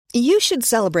You should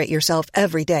celebrate yourself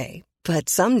every day, but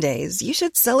some days you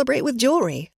should celebrate with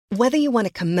jewelry. Whether you want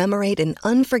to commemorate an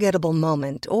unforgettable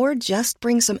moment or just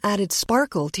bring some added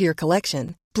sparkle to your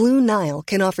collection, Blue Nile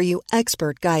can offer you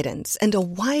expert guidance and a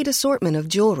wide assortment of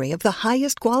jewelry of the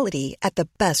highest quality at the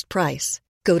best price.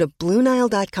 Go to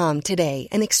BlueNile.com today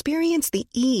and experience the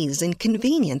ease and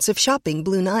convenience of shopping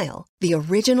Blue Nile, the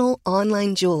original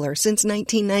online jeweler since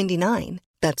 1999.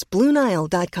 That's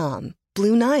BlueNile.com.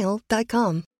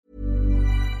 BlueNile.com.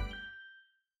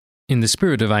 In the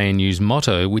spirit of ANU's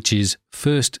motto, which is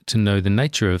first to know the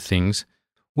nature of things,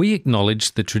 we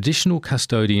acknowledge the traditional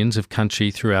custodians of country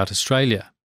throughout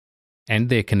Australia and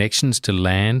their connections to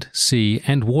land, sea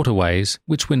and waterways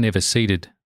which were never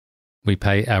ceded. We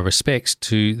pay our respects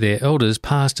to their elders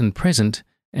past and present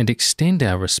and extend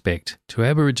our respect to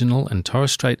Aboriginal and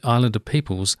Torres Strait Islander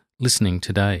peoples listening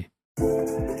today.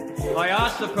 I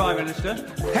asked the Prime Minister,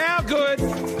 how good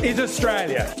is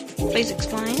Australia? Please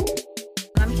explain.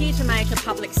 I'm here to make a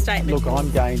public statement. Look,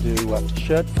 I'm going to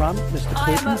shirt front Mr. Putin.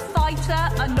 I am a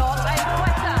fighter and not a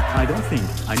quitter. I don't think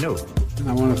I know.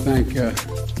 I want to thank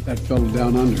that fellow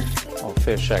down under. Oh,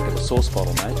 fair shake of the sauce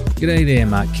bottle, mate. G'day there,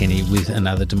 Mark Kenny with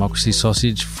another Democracy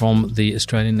Sausage from the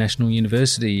Australian National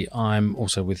University. I'm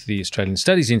also with the Australian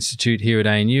Studies Institute here at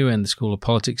ANU and the School of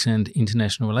Politics and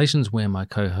International Relations, where my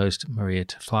co-host Maria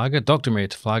Taflaga, Dr. Maria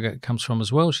Taflaga, comes from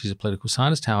as well. She's a political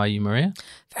scientist. How are you, Maria?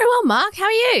 Very well, Mark. How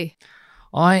are you?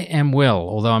 I am well,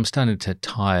 although I'm starting to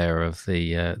tire of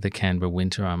the Canberra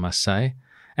winter, I must say.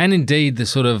 And indeed, the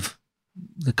kind of...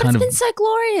 It's been so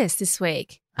glorious this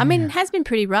week. I mean, it has been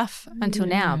pretty rough until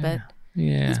now, but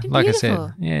it's been like beautiful. I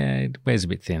said, it wears a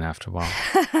bit thin after a while.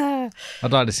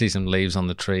 I'd like to see some leaves on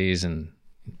the trees and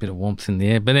a bit of warmth in the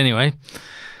air. But anyway,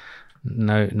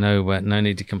 no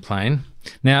need to complain.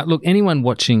 Now, look, anyone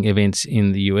watching events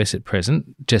in the US at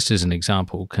present, just as an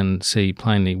example, can see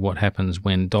plainly what happens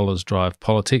when dollars drive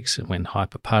politics, when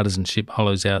hyper-partisanship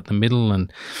hollows out the middle,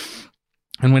 and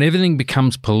when everything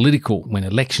becomes political, when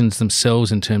elections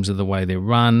themselves in terms of the way they're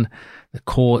run, the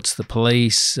courts, the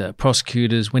police,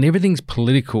 prosecutors, when everything's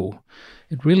political,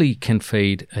 it really can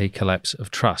feed a collapse of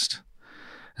trust.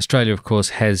 Australia, of course,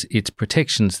 has its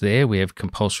protections there. We have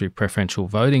compulsory preferential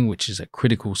voting, which is a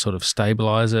critical sort of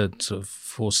stabiliser. It sort of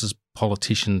forces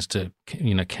politicians to,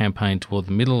 campaign toward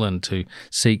the middle and to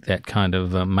seek that kind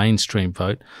of mainstream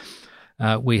vote.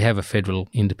 We have a federal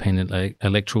independent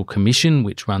electoral commission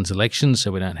which runs elections,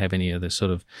 so we don't have any of the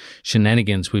sort of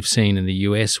shenanigans we've seen in the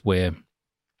US where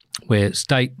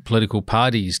state political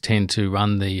parties tend to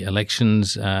run the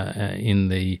elections in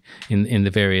the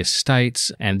various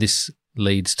states, and this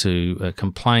leads to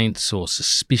complaints or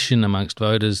suspicion amongst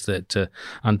voters that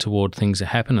untoward things are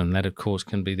happening, and that, of course,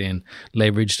 can be then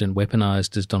leveraged and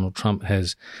weaponised as Donald Trump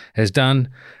has done.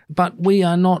 But we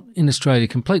are not in Australia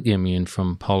completely immune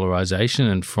from polarisation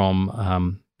and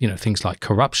from things like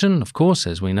corruption. Of course,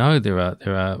 as we know, there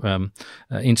are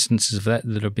instances of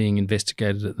that are being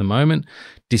investigated at the moment.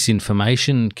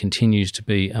 Disinformation continues to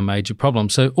be a major problem.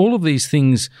 So all of these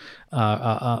things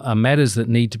are matters that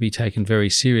need to be taken very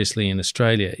seriously in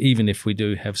Australia, even if we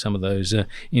do have some of those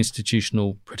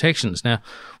institutional protections. Now,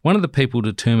 one of the people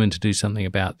determined to do something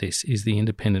about this is the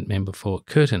independent member for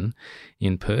Curtin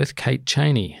in Perth, Kate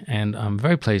Chaney, and I'm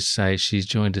very pleased to say she's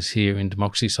joined us here in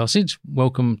Democracy Sausage.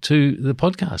 Welcome to the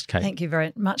podcast, Kate. Thank you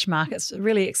very much, Mark. It's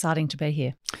really exciting to be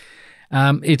here.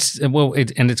 It's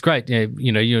great.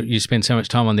 You spend so much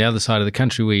time on the other side of the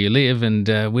country where you live,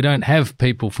 and we don't have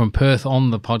people from Perth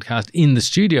on the podcast in the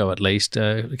studio. At least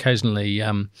occasionally,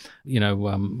 have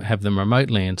them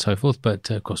remotely and so forth. But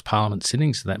of course, Parliament's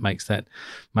sitting, so that makes that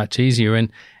much easier. And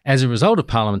as a result of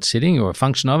Parliament sitting, or a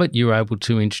function of it, you were able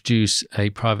to introduce a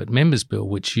private members bill,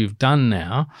 which you've done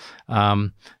now.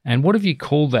 And what have you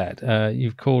called that?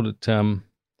 You've called it.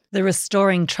 The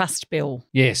Restoring Trust Bill.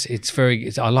 Yes,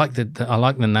 I like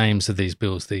the names of these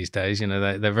bills these days.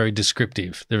 They're very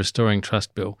descriptive. The Restoring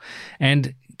Trust Bill.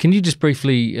 And can you just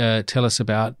briefly tell us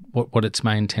about what its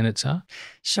main tenets are?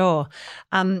 Sure.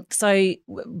 20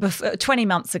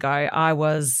 months ago, I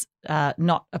was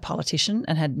not a politician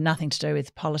and had nothing to do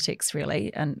with politics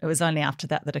really. And it was only after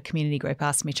that a community group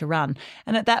asked me to run.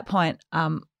 And at that point,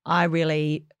 I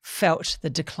really felt the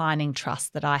declining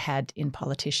trust that I had in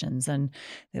politicians, and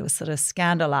there was sort of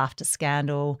scandal after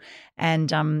scandal,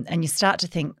 and you start to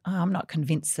think, I'm not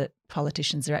convinced that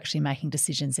politicians are actually making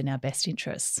decisions in our best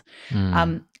interests.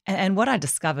 And what I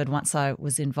discovered once I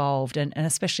was involved, and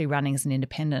especially running as an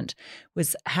independent,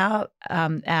 was how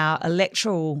our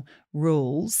electoral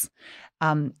rules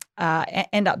end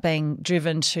up being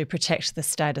driven to protect the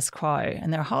status quo.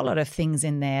 And there are a whole lot of things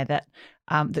in there that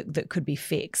that could be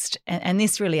fixed. And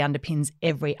this really underpins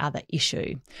every other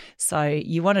issue. So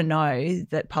you want to know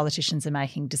that politicians are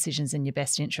making decisions in your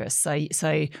best interest.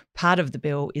 So part of the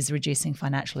bill is reducing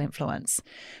financial influence.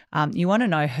 You want to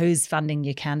know who's funding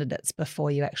your candidates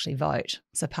before you actually vote.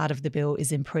 So part of the bill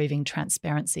is improving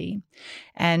transparency.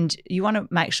 And you want to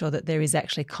make sure that there is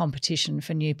actually competition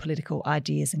for new political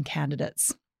ideas and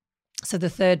candidates. So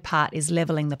the third part is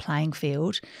levelling the playing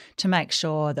field to make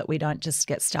sure that we don't just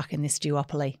get stuck in this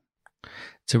duopoly.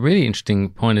 It's a really interesting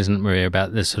point, isn't it, Maria,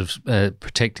 about this sort of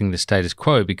protecting the status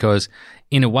quo, because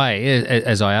in a way,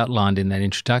 as I outlined in that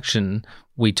introduction,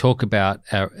 we talk about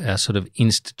our sort of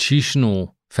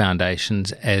institutional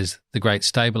foundations as the great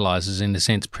stabilisers, in a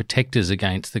sense, protectors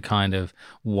against the kind of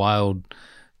wild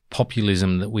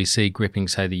populism that we see gripping,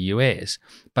 say, the US.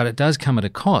 But it does come at a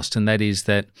cost, and that is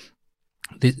that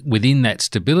within that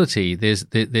stability,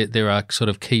 there are sort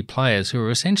of key players who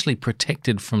are essentially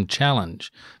protected from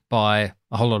challenge by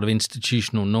a whole lot of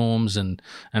institutional norms and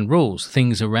rules,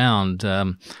 things around,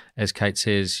 as Kate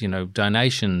says,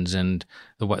 donations and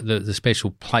the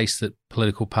special place that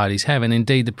political parties have, and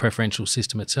indeed the preferential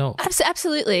system itself.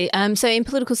 Absolutely. So in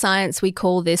political science, we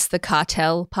call this the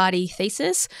Cartel party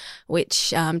thesis,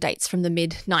 which dates from the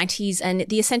mid-90s. And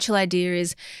the essential idea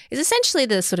is essentially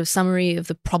the sort of summary of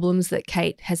the problems that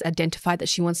Kate has identified that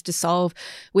she wants to solve,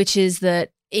 which is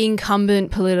that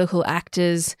incumbent political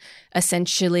actors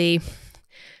essentially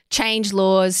change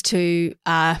laws to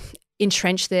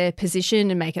entrench their position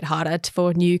and make it harder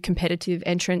for new competitive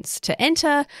entrants to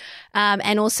enter.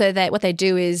 And also that what they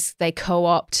do is they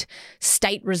co-opt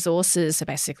state resources, so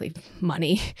basically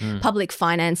money, public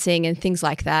financing and things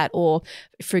like that. Or,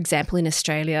 for example, in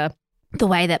Australia, the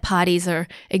way that parties are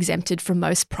exempted from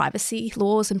most privacy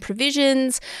laws and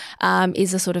provisions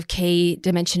is a sort of key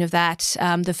dimension of that.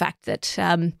 The fact that,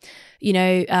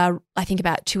 I think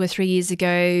about 2 or 3 years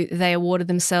ago, they awarded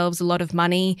themselves a lot of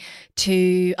money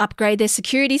to upgrade their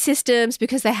security systems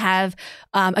because they have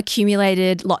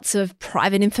accumulated lots of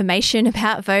private information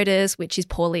about voters, which is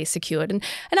poorly secured. And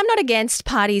I'm not against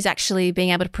parties actually being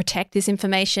able to protect this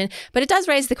information, but it does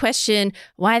raise the question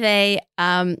why they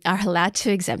are allowed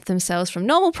to exempt themselves from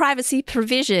normal privacy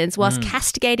provisions whilst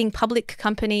castigating public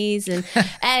companies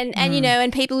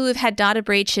and people who have had data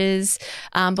breaches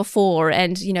before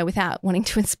and, without wanting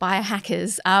to inspire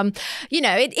hackers.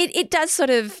 It does sort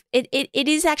of, it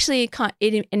is actually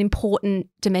an important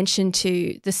dimension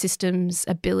to the system's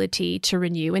ability to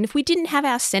renew. And if we didn't have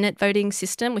our Senate voting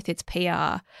system with its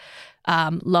PR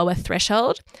lower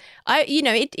threshold,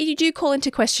 you do call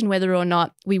into question whether or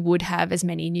not we would have as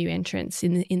many new entrants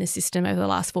in the system over the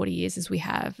last 40 years as we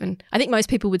have. And I think most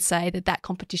people would say that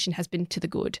competition has been to the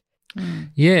good.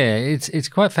 Yeah, it's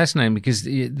quite fascinating because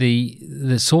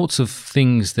the sorts of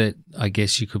things that I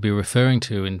guess you could be referring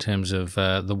to in terms of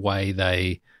the way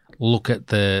they look at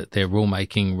their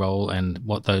rulemaking role and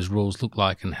what those rules look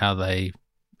like and how they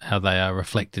are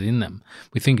reflected in them.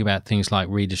 We think about things like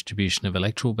redistribution of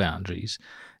electoral boundaries.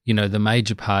 The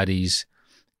major parties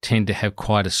tend to have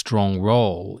quite a strong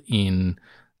role in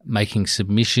making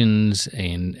submissions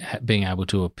and being able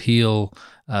to appeal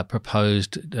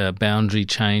proposed boundary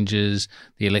changes.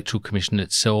 The Electoral Commission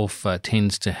itself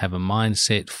tends to have a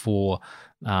mindset for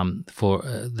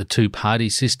the two-party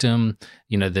system,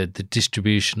 the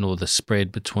distribution or the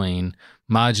spread between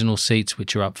marginal seats,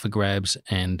 which are up for grabs,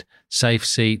 and safe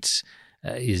seats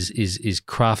is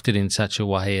crafted in such a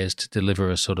way as to deliver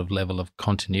a sort of level of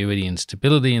continuity and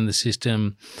stability in the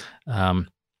system.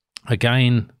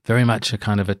 Again, very much a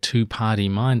kind of a two-party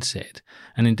mindset.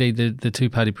 And indeed, the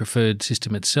two-party preferred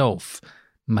system itself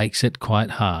makes it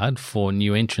quite hard for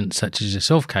new entrants such as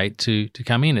yourself, Kate, to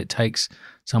come in. It takes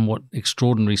somewhat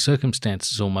extraordinary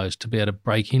circumstances almost to be able to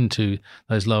break into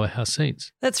those lower house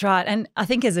seats. That's right. And I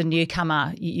think as a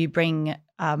newcomer, you bring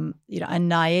a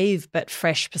naive but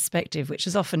fresh perspective, which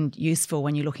is often useful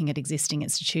when you're looking at existing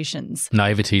institutions.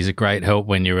 Naivety is a great help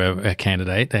when you're a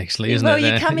candidate, actually, isn't it? Well,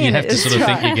 you come in. You have to sort of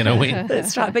think you're going to win.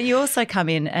 That's right. But you also come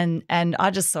in and I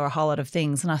just saw a whole lot of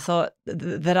things and I thought,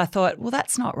 well,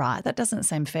 that's not right. That doesn't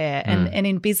seem fair. And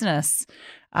in business,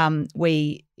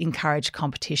 we encourage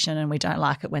competition and we don't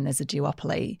like it when there's a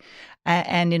duopoly.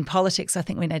 And in politics, I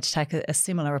think we need to take a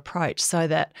similar approach so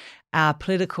that our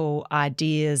political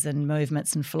ideas and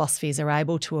movements and philosophies are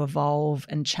able to evolve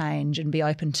and change and be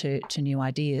open to new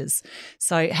ideas.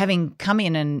 So having come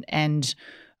in and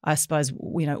I suppose,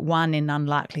 one in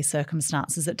unlikely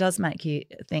circumstances, it does make you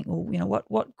think, well,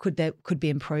 what could be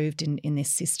improved in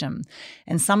this system?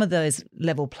 And some of those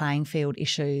level playing field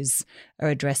issues are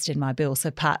addressed in my bill.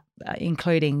 So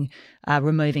including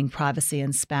removing Privacy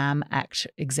and Spam Act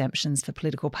exemptions for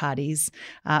political parties.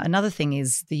 Another thing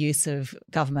is the use of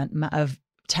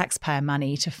taxpayer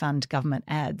money to fund government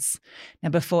ads. Now,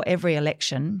 before every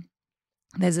election,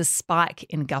 there's a spike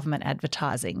in government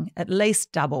advertising, at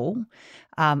least double,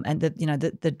 and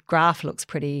the graph looks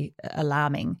pretty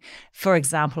alarming. For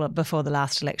example, before the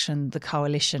last election, the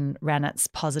coalition ran its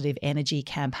Positive Energy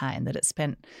campaign that it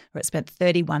spent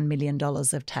 $31 million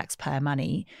of taxpayer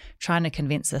money trying to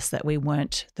convince us that we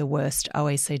weren't the worst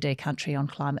OECD country on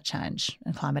climate change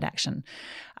and climate action.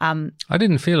 I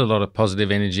didn't feel a lot of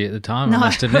positive energy at the time, I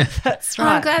must admit. That's Oh,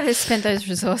 right. I'm glad they spent those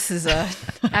resources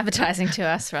advertising to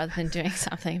us rather than doing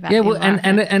something about Yeah, the well,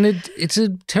 environment. and it's a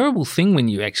terrible thing when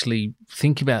you actually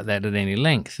think about that at any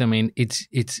length. I mean,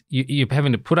 you're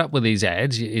having to put up with these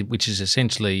ads, which is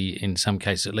essentially, in some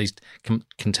cases at least,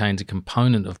 contains a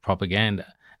component of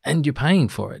propaganda, and you're paying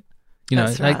for it.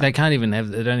 That's right. They don't even have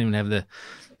the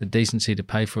decency to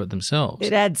pay for it themselves.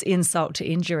 It adds insult to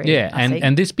injury. Yeah, I think.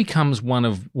 and this becomes one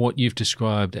of what you've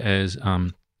described as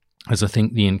I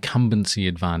think the incumbency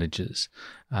advantages,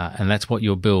 and that's what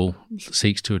your bill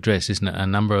seeks to address, isn't it? A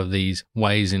number of these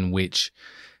ways in which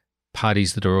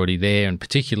parties that are already there, and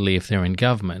particularly if they're in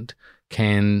government,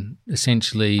 can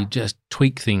essentially just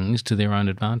tweak things to their own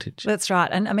advantage. That's right.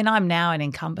 And I mean, I'm now an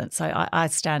incumbent, so I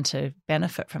stand to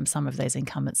benefit from some of these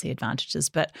incumbency advantages,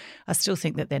 but I still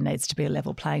think that there needs to be a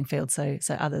level playing field so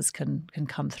others can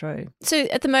come through. So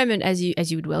at the moment, as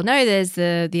you would well know, there's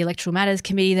the Electoral Matters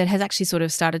Committee that has actually sort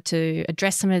of started to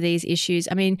address some of these issues.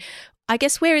 I mean, I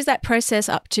guess where is that process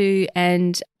up to,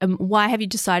 and why have you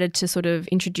decided to sort of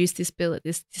introduce this bill at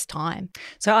this time?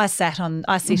 So I sit on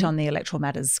the Electoral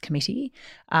Matters Committee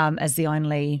as the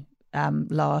only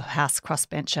lower house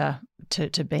crossbencher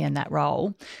to be in that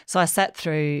role. So I sat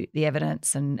through the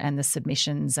evidence and the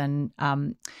submissions, and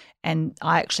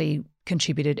I actually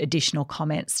contributed additional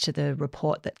comments to the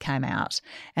report that came out.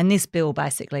 And this bill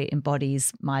basically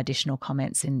embodies my additional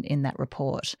comments in that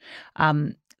report.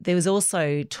 There was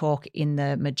also talk in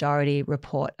the majority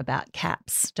report about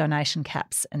caps, donation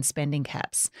caps and spending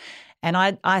caps. And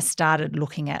I started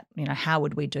looking at, how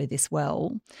would we do this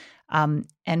well,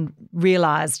 and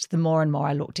realised the more and more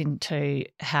I looked into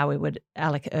how we would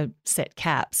set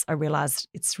caps, I realised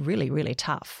it's really, really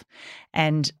tough.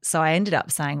 And so I ended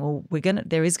up saying, well,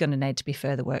 there is going to need to be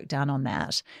further work done on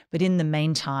that. But in the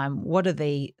meantime,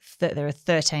 there are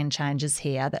 13 changes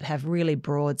here that have really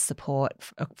broad support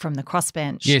from the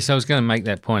crossbench. Yes, I was going to make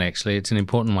that point, actually. It's an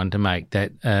important one to make,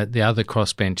 that the other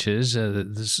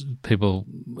crossbenchers, people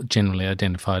generally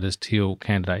identified as teal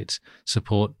candidates,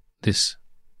 support this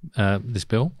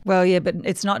bill? Well, yeah, but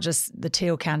it's not just the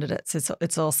teal candidates.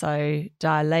 It's also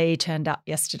Di Lee turned up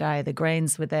yesterday. The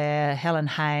Greens were there. Helen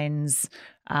Haynes,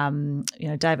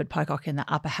 David Pocock in the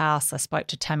upper house. I spoke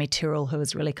to Tammy Tyrrell, who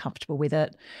was really comfortable with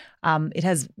it. It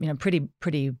has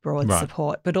pretty broad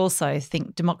support, but also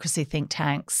democracy think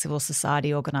tanks, civil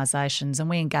society organisations, and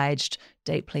we engaged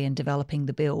deeply in developing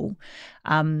the bill.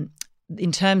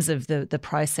 In terms of the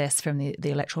process from the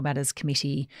Electoral Matters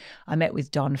Committee, I met with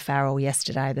Don Farrell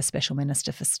yesterday, the Special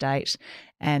Minister for State,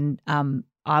 and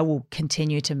I will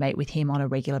continue to meet with him on a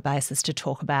regular basis to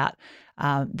talk about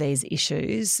these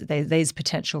issues, these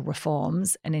potential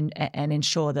reforms, and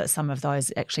ensure that some of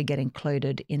those actually get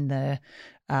included in the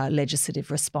legislative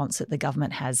response that the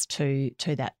government has to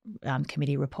that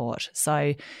committee report.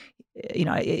 So,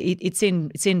 it's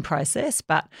in process,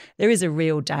 but there is a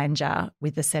real danger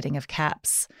with the setting of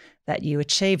caps that you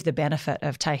achieve the benefit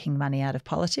of taking money out of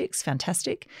politics,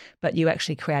 fantastic, but you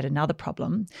actually create another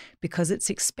problem because it's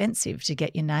expensive to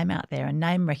get your name out there, and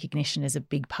name recognition is a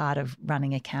big part of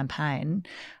running a campaign.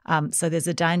 So there's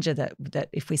a danger that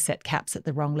if we set caps at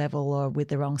the wrong level or with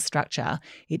the wrong structure,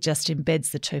 it just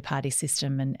embeds the two-party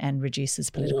system and reduces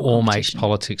political or makes competition.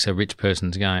 politics a rich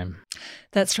person's game.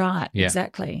 That's right. Yeah.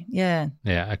 Exactly. Yeah.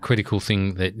 Yeah, a critical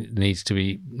thing that needs to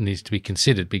be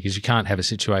considered, because you can't have a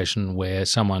situation where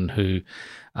someone who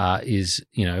is,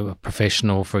 a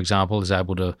professional, for example, is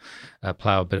able to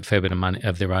plough a fair bit of money,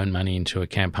 of their own money, into a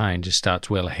campaign, just starts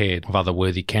well ahead of other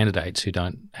worthy candidates who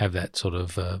don't have that sort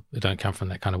of, who don't come from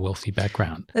that kind of wealthy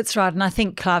background. That's right. And I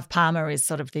think Clive Palmer is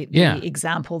sort of the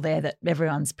example there, that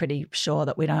everyone's pretty sure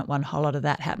that we don't want a whole lot of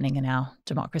that happening in our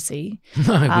democracy.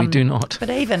 No, we do not. But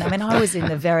I was in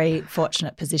the very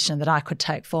fortunate position that I could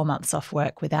take 4 months off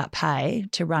work without pay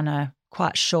to run a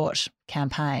quite short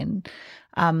campaign.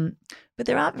 But But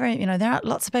there are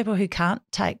lots of people who can't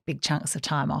take big chunks of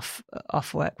time off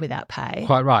work without pay.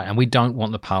 Quite right. And we don't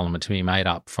want the parliament to be made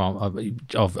up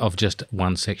of just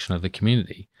one section of the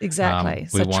community. Exactly.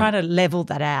 So trying to level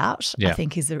that out, I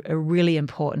think, is a really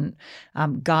important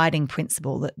guiding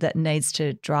principle that needs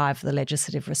to drive the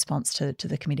legislative response to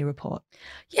the committee report.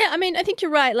 Yeah, I mean, I think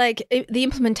you're right. Like the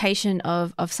implementation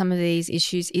of some of these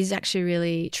issues is actually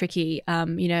really tricky,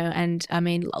 and I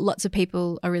mean, lots of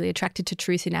people are really attracted to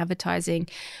truth in advertising,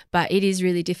 but it is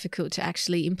really difficult to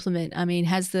actually implement. I mean,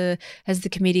 has the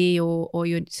committee or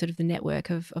your sort of the network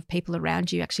of people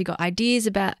around you actually got ideas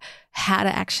about how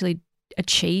to actually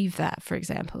achieve that, for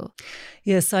example?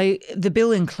 Yeah, so the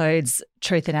bill includes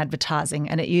truth in advertising,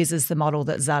 and it uses the model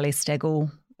that Zali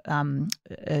Steggall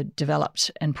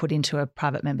developed and put into a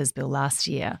private member's bill last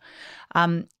year.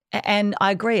 And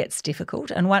I agree it's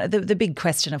difficult. And the big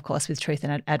question, of course, with truth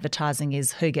in advertising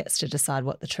is who gets to decide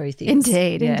what the truth is.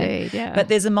 Indeed, yeah. But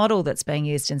there's a model that's being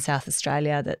used in South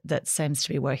Australia that seems to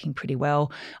be working pretty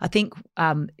well. I think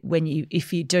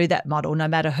if you do that model, no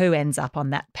matter who ends up on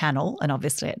that panel, and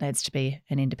obviously it needs to be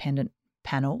an independent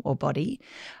panel or body,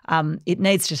 it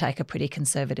needs to take a pretty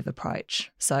conservative approach.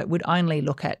 So it would only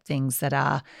look at things that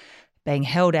are being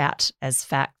held out as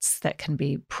facts that can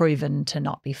be proven to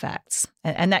not be facts.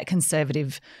 And that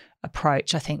conservative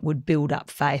approach, I think, would build up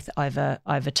faith over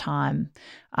time.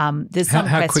 There's some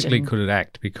how question, quickly could it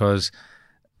act? Because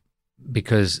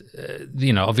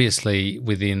obviously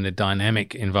within the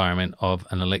dynamic environment of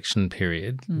an election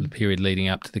period, the period leading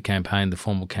up to the campaign, the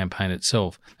formal campaign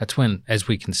itself, that's when, as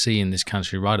we can see in this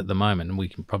country right at the moment, and we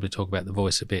can probably talk about the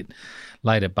Voice a bit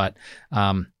later, but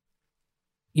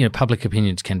public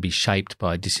opinions can be shaped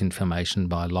by disinformation,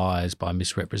 by lies, by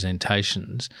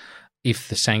misrepresentations. If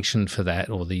the sanction for that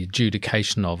or the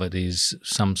adjudication of it is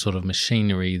some sort of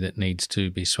machinery that needs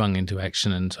to be swung into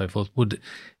action and so forth, would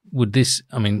this,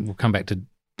 I mean, we'll come back to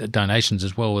donations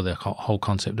as well, where the whole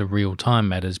concept of real time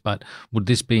matters, but would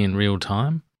this be in real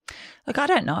time? Look, I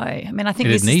don't know. I mean, I think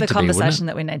this is the conversation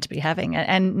that we need to be having.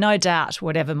 And no doubt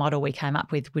whatever model we came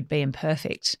up with would be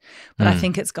imperfect. But I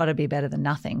think it's got to be better than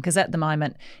nothing, because at the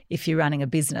moment, if you're running a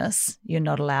business, you're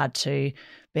not allowed to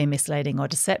be misleading or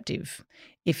deceptive.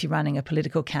 If you're running a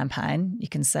political campaign, you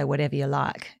can say whatever you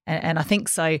like. And I think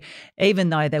so, even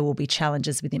though there will be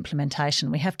challenges with implementation,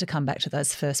 we have to come back to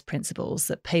those first principles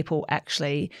that people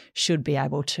actually should be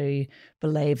able to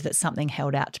believe that something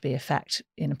held out to be a fact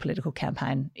in a political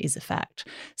campaign is a fact.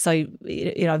 So,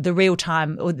 the real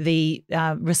time or the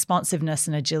responsiveness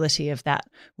and agility of that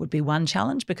would be one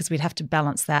challenge, because we'd have to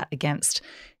balance that against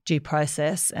due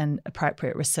process and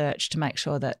appropriate research to make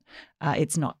sure that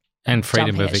it's not. And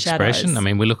freedom of expression. Shadows. I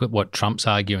mean, we look at what Trump's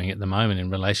arguing at the moment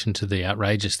in relation to the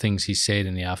outrageous things he said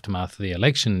in the aftermath of the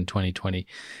election in 2020.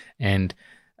 And,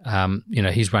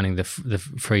 he's running the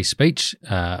free speech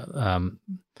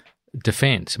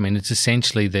defence. I mean, it's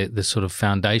essentially the sort of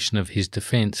foundation of his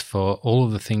defence for all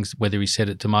of the things, whether he said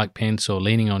it to Mike Pence or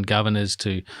leaning on governors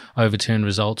to overturn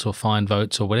results or find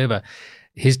votes or whatever.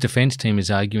 His defence team is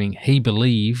arguing he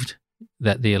believed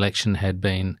that the election had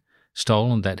been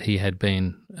stolen, that he had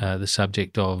been the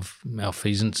subject of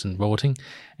malfeasance and rorting,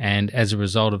 and as a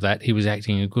result of that, he was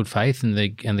acting in good faith, and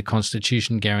the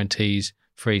Constitution guarantees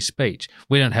free speech.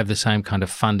 We don't have the same kind of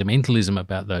fundamentalism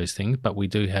about those things, but we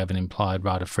do have an implied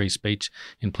right of free speech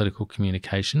in political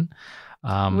communication.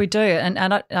 We do, and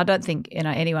I don't think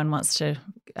anyone wants to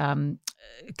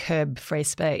curb free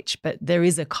speech, but there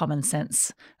is a common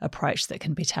sense approach that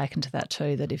can be taken to that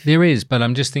too. There is, but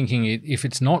I'm just thinking if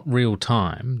it's not real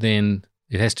time, then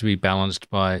it has to be balanced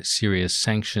by serious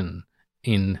sanction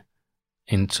in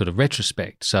sort of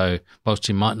retrospect. So whilst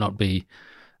you might not be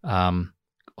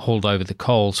hauled over the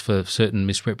coals for certain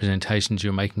misrepresentations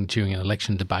you're making during an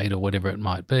election debate or whatever it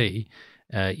might be,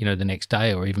 the next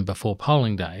day or even before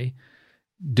polling day,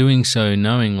 doing so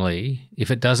knowingly,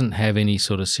 if it doesn't have any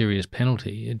sort of serious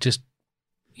penalty, it just,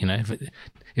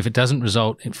 if it doesn't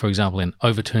result, for example, in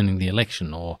overturning the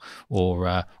election or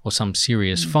some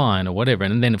serious fine or whatever,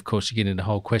 and then of course you get into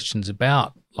whole questions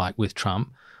about, like with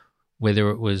Trump,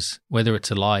 whether it's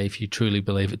a lie if you truly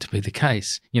believe it to be the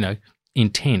case,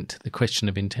 intent, the question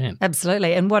of intent.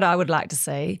 Absolutely. And what I would like to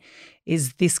see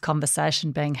is this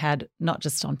conversation being had not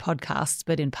just on podcasts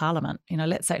but in Parliament.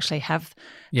 Let's actually have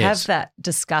that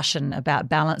discussion about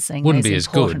balancing these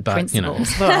important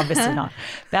principles. Well, obviously not.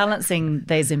 Balancing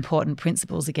these important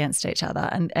principles against each other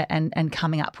and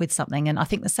coming up with something. And I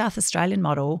think the South Australian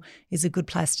model is a good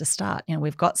place to start.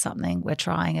 We've got something, we're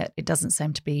trying it. It doesn't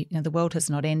seem to be, the world has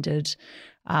not ended.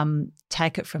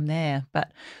 Take it from there.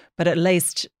 But at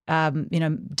least,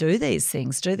 do these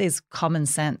things, do these common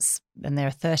sense and there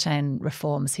are 13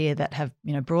 reforms here that have,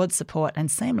 broad support and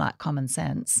seem like common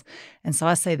sense. And so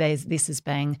I see this as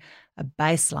being a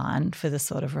baseline for the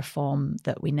sort of reform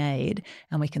that we need,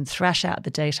 and we can thrash out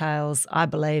the details. I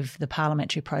believe the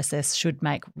parliamentary process should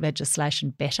make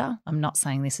legislation better. I'm not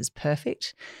saying this is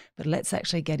perfect, but let's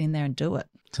actually get in there and do it.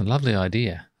 It's a lovely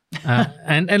idea.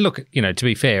 And look, to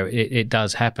be fair, it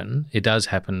does happen. It does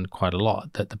happen quite a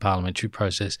lot that the parliamentary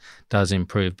process does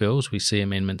improve bills. We see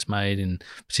amendments made,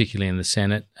 particularly in the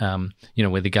Senate,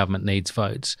 where the government needs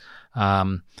votes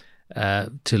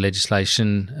to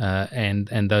legislation,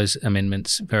 and those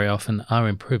amendments very often are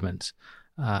improvements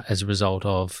as a result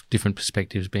of different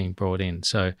perspectives being brought in.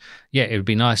 So, yeah, it would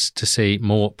be nice to see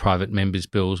more private members'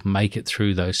 bills make it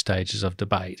through those stages of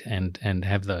debate and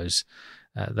have those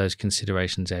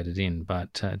considerations added in,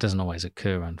 but it doesn't always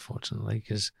occur, unfortunately,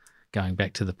 because going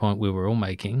back to the point we were all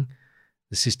making,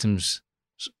 the system's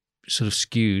sort of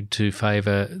skewed to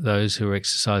favour those who are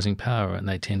exercising power, and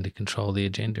they tend to control the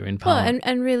agenda in Parliament.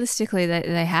 Well, and realistically,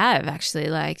 they have actually.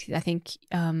 Like, I think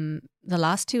the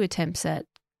last two attempts at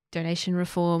donation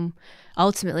reform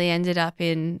ultimately ended up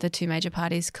in the two major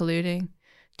parties colluding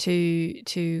to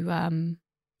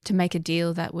make a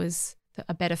deal that was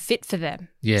a better fit for them.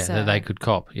 Yeah, that they could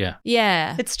cop, yeah.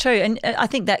 Yeah. It's true. And I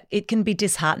think that it can be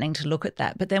disheartening to look at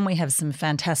that. But then we have some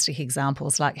fantastic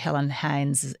examples like Helen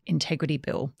Haynes' Integrity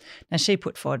Bill. Now, she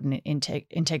put forward an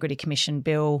Integrity Commission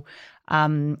bill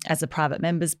as a private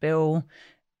member's bill,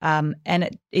 and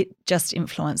it just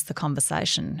influenced the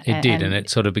conversation. It did, and it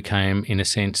sort of became, in a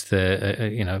sense,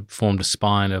 formed a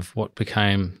spine of what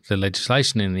became the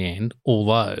legislation in the end,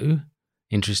 although,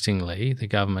 interestingly, the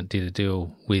government did a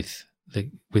deal with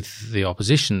the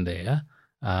opposition there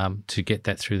to get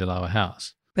that through the lower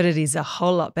house. But it is a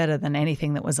whole lot better than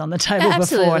anything that was on the table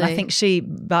before. And I think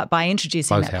by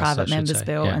introducing Both that private members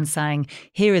bill and saying,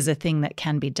 here is a thing that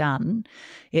can be done,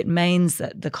 it means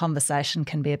that the conversation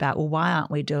can be about, well, why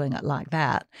aren't we doing it like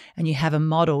that? And you have a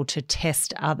model to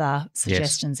test other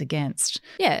suggestions against.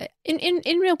 Yeah.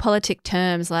 In real politic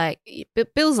terms, like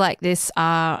bills like this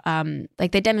are they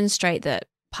demonstrate that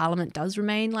Parliament does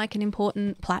remain like an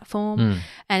important platform,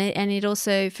 and it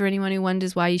also, for anyone who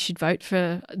wonders why you should vote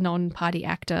for a non-party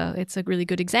actor, it's a really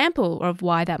good example of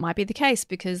why that might be the case,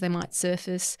 because they might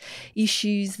surface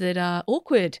issues that are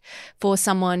awkward for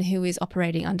someone who is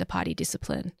operating under party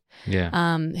discipline,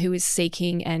 who is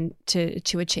seeking and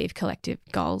to achieve collective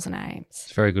goals and aims.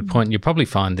 It's a very good point. You probably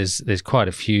find there's quite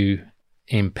a few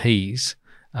MPs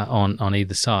on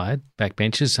either side,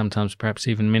 backbenchers, sometimes perhaps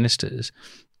even ministers,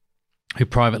 who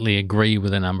privately agree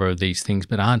with a number of these things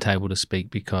but aren't able to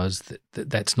speak because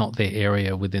that's not their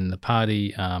area within the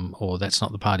party, or that's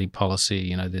not the party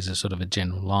policy. There's a sort of a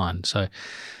general line. So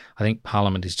I think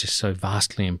Parliament is just so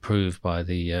vastly improved by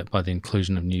the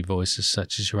inclusion of new voices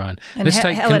such as your own. And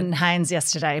Helen Haynes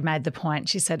yesterday made the point.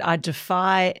 She said, I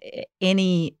defy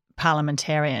any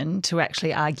parliamentarian to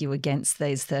actually argue against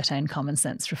these 13 common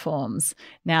sense reforms.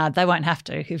 Now, they won't have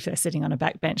to if they're sitting on a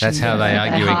backbench. That's how they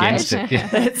argue against it. Yeah.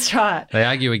 That's right. They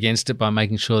argue against it by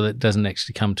making sure that it doesn't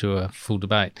actually come to a full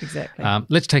debate. Exactly.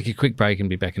 Let's take a quick break and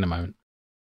be back in a moment.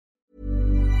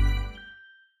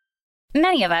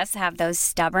 Many of us have those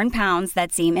stubborn pounds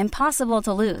that seem impossible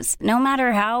to lose, no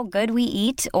matter how good we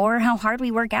eat or how hard we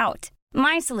work out.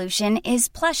 My solution is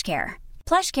PlushCare.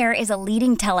 PlushCare is a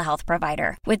leading telehealth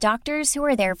provider with doctors who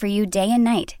are there for you day and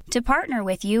night to partner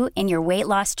with you in your weight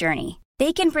loss journey.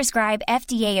 They can prescribe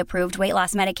FDA-approved weight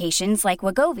loss medications like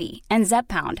Wegovy and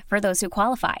Zepbound for those who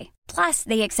qualify. Plus,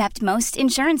 they accept most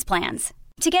insurance plans.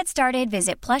 To get started,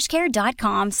 visit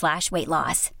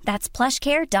plushcare.com/weightloss. That's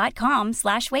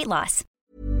plushcare.com/weightloss.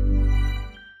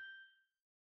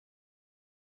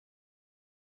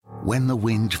 When the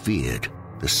wind veered,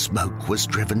 the smoke was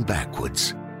driven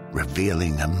backwards,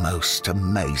 revealing a most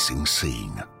amazing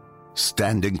scene.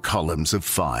 Standing columns of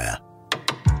fire.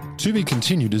 To Be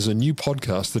Continued is a new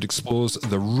podcast that explores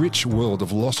the rich world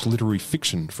of lost literary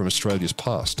fiction from Australia's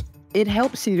past. It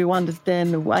helps you to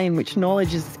understand the way in which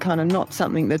knowledge is kind of not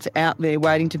something that's out there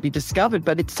waiting to be discovered,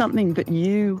 but it's something that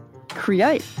you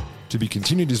create. To Be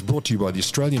Continued is brought to you by the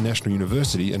Australian National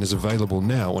University and is available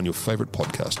now on your favourite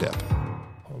podcast app.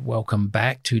 Welcome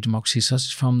back to Democracy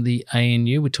Sausage from the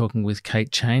ANU. We're talking with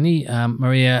Kate Chaney.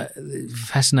 Maria,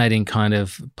 fascinating kind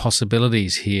of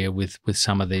possibilities here with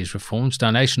some of these reforms.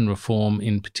 Donation reform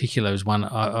in particular is one,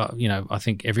 I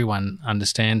think everyone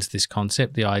understands this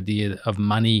concept, the idea of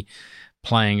money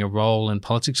playing a role in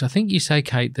politics. I think you say,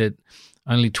 Kate, that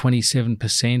only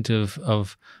 27%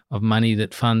 of money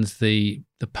that funds the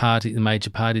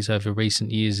major parties over recent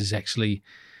years is actually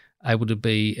able to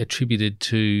be attributed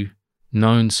to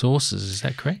known sources. Is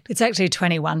that correct? It's actually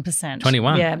 21%.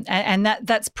 21? Yeah, and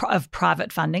that's of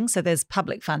private funding. So there's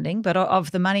public funding, but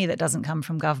of the money that doesn't come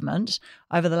from government,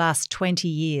 over the last 20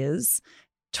 years,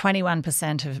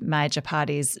 21% of major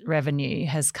parties' revenue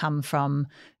has come from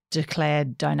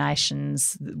declared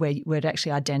donations where it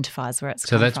actually identifies where it's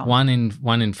come from. So that's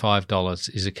 $1 in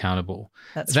 $5 is accountable.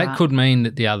 That's that right. could mean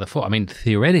that the other 4, I mean,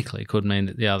 theoretically, could mean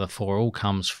that the other 4 all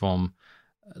comes from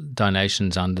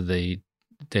donations under the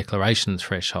declaration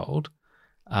threshold.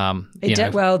 There are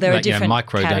different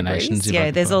micro categories. donations.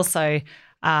 Yeah, there's also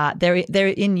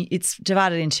it's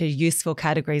divided into useful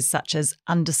categories such as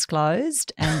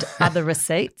undisclosed and other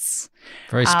receipts.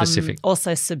 Very specific.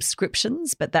 Also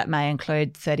subscriptions, but that may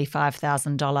include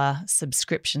 $35,000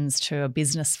 subscriptions to a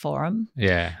business forum.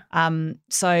 Yeah.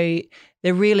 So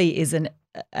there really is an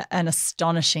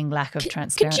astonishing lack of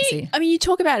transparency. You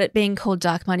talk about it being called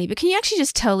dark money, but can you actually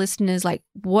just tell listeners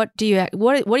what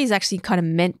is actually kind of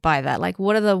meant by that? Like,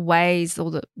 what are the ways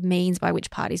or the means by which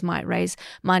parties might raise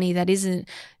money that isn't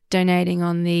donating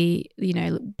on the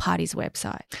party's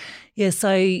website? Yeah,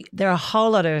 so there are a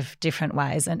whole lot of different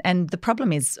ways, and the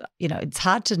problem is, it's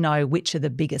hard to know which are the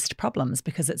biggest problems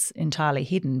because it's entirely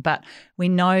hidden. But we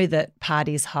know that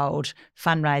parties hold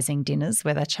fundraising dinners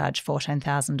where they charge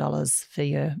 $14,000 for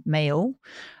your meal.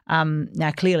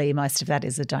 Now, clearly, most of that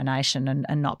is a donation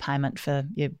and not payment for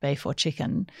your beef or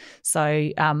chicken. So,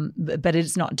 but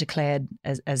it's not declared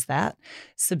as that.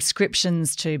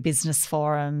 Subscriptions to business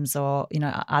forums or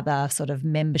other sort of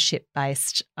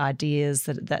membership-based ideas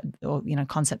that or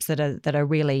concepts that are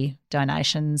really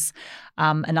donations.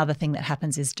 Another thing that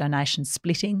happens is donation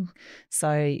splitting.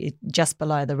 So just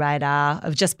below the radar,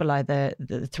 just below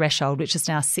the threshold, which is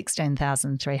now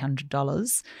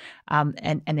 $16,300,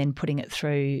 and then putting it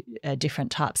through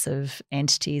different types of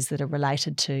entities that are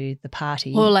related to the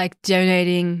party. Or like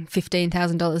donating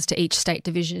 $15,000 to each state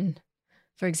division,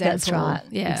 for example. That's right.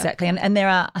 Yeah. Exactly. And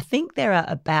I think there are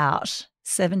about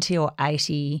 70 or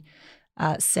 80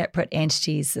 separate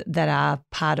entities that are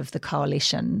part of the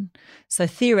coalition. So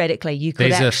theoretically, you could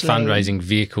These actually... are fundraising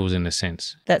vehicles in a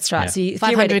sense. That's right. Yeah. So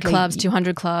 500 clubs,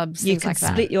 200 clubs, you things could like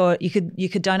that. split you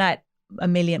could donate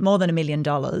more than $1 million,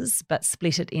 but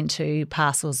split it into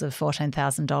parcels of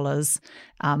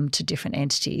 $14,000 to different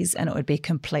entities, and it would be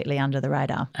completely under the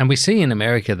radar. And we see in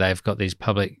America they've got these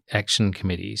public action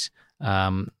committees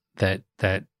that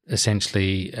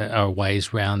essentially are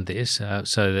ways around this,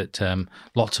 so that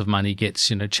lots of money gets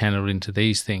channeled into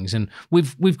these things. And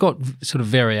we've got sort of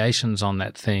variations on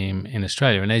that theme in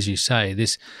Australia. And as you say,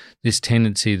 this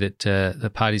tendency that the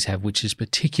parties have, which is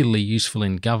particularly useful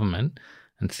in government.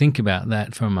 And think about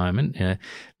that for a moment.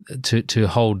 To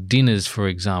hold dinners, for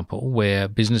example, where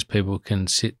business people can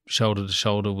sit shoulder to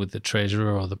shoulder with the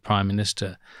Treasurer or the Prime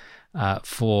Minister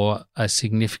for a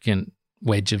significant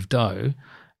wedge of dough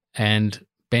and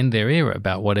bend their ear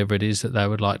about whatever it is that they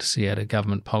would like to see out of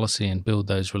government policy and build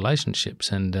those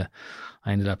relationships. And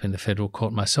I ended up in the federal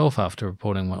court myself after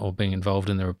reporting or being involved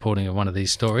in the reporting of one of these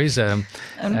stories.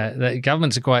 The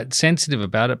governments are quite sensitive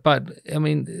about it, but I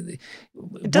mean,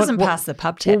 it doesn't pass the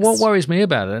pub test. Well, what worries me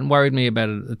about it, and worried me about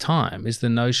it at the time, is the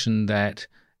notion that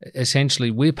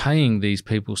essentially we're paying these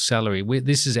people's salary.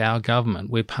 This is our government.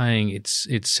 We're paying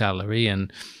its salary, and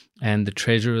the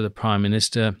Treasurer, the Prime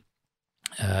Minister,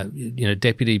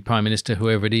 Deputy Prime Minister,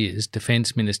 whoever it is,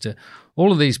 Defence Minister,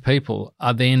 all of these people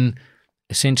are then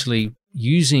essentially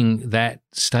using that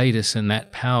status and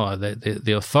that power,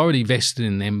 the authority vested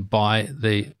in them by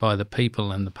the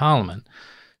people and the Parliament,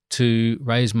 to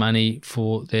raise money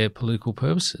for their political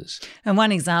purposes. And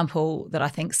one example that I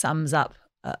think sums up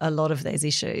a lot of these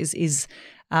issues is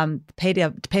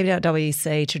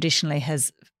PwC traditionally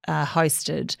has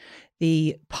hosted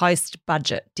the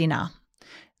post-budget dinner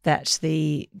that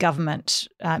the government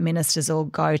ministers all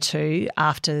go to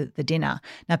after the dinner.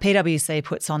 Now, PwC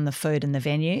puts on the food and the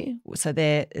venue, so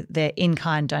their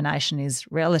in-kind donation is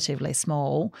relatively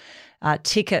small.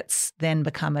 Tickets then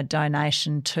become a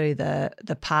donation to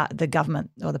the government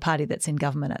or the party that's in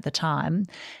government at the time.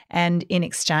 And in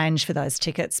exchange for those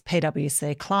tickets,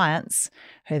 PwC clients,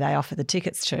 who they offer the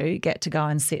tickets to, get to go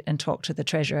and sit and talk to the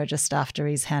Treasurer just after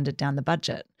he's handed down the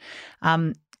budget.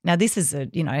 Now, this is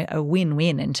a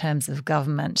win-win in terms of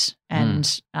government and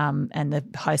the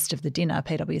host of the dinner,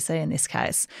 PwC in this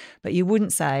case. But you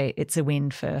wouldn't say it's a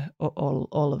win for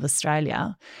all of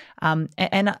Australia. And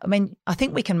I mean, I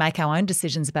think we can make our own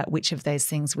decisions about which of these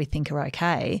things we think are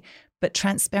okay. But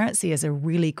transparency is a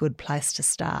really good place to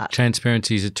start.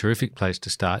 Transparency is a terrific place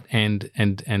to start, and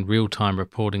real-time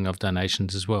reporting of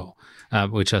donations as well,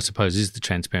 which I suppose is the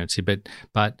transparency. But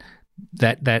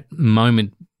that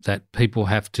moment that people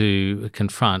have to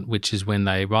confront, which is when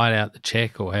they write out the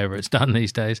check or however it's done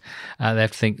these days, they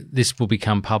have to think this will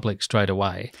become public straight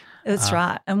away. That's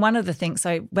right. And one of the things,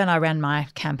 so when I ran my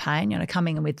campaign,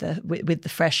 coming in with the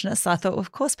freshness, I thought, well,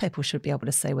 of course, people should be able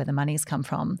to see where the money's come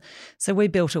from. So we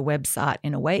built a website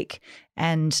in a week,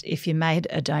 and if you made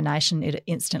a donation, it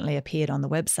instantly appeared on the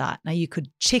website. Now, you could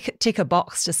tick a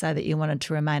box to say that you wanted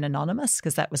to remain anonymous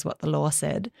because that was what the law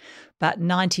said, but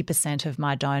 90% of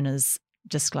my donors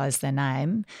disclose their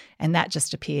name, and that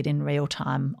just appeared in real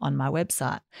time on my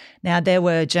website. Now, there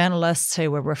were journalists who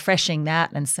were refreshing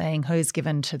that and seeing who's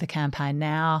given to the campaign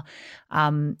now,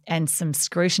 and some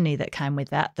scrutiny that came with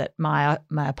that my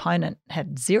opponent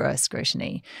had zero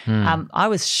scrutiny. I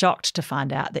was shocked to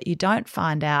find out that you don't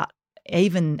find out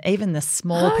even the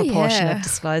small proportion of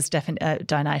disclosed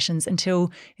donations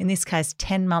until, in this case,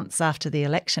 10 months after the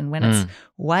election, when it's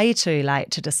way too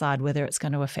late to decide whether it's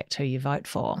going to affect who you vote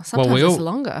for. Sometimes it's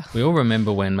longer. We all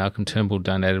remember when Malcolm Turnbull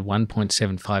donated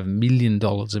 $1.75 million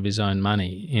of his own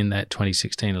money in that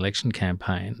 2016 election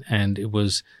campaign, and it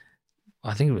was,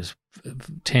 I think it was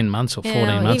 10 months or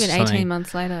 14 months. Even 18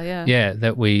 months later, Yeah,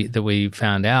 that we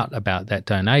found out about that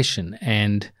donation.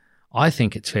 And I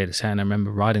think it's fair to say, and I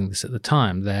remember writing this at the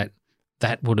time, that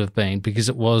would have been, because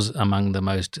it was among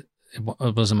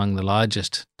the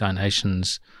largest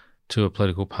donations to a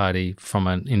political party from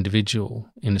an individual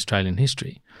in Australian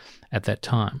history at that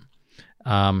time.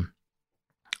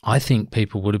 I think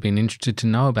people would have been interested to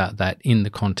know about that in the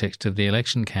context of the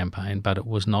election campaign, but it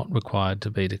was not required to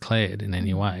be declared in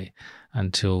any way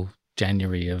until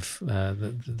January of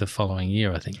the following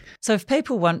year, I think. So if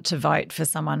people want to vote for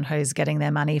someone who's getting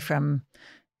their money from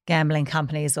gambling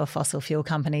companies or fossil fuel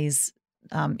companies,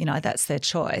 that's their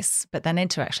choice, but they need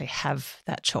to actually have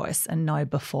that choice and know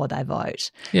before they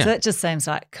vote. Yeah. So that just seems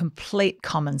like complete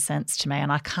common sense to me,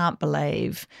 and I can't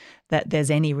believe that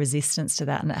there's any resistance to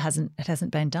that, and it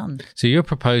hasn't been done. So you're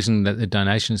proposing that the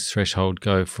donations threshold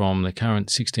go from the current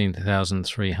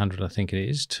 16,300, I think it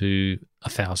is, to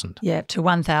 1,000. Yeah, to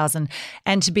 1,000,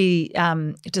 and to be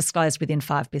disclosed within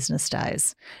 5 business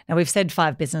days. Now, we've said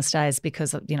 5 business days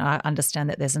because, I understand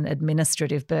that there's an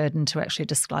administrative burden to actually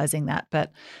disclosing that,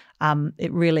 but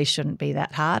it really shouldn't be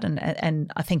that hard.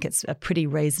 And I think it's a pretty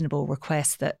reasonable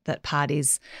request that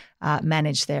parties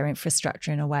manage their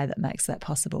infrastructure in a way that makes that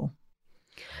possible.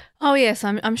 Oh, yes,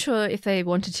 I'm sure if they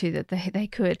wanted to that they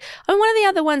could. And one of the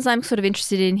other ones I'm sort of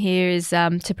interested in here is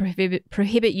to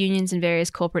prohibit unions and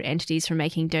various corporate entities from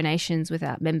making donations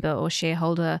without member or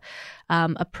shareholder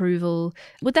approval.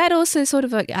 Would that also sort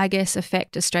of, I guess,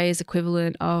 affect Australia's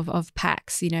equivalent of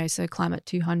PACs, so Climate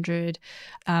 200?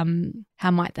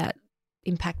 How might that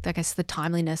impact, I guess, the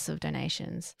timeliness of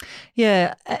donations?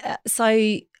 Yeah,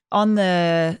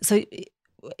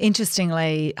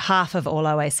 interestingly, half of all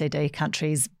OECD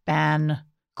countries ban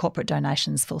corporate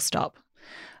donations full stop.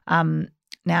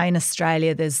 Now, in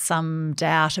Australia, there's some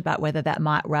doubt about whether that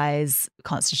might raise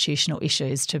constitutional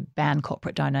issues to ban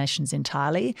corporate donations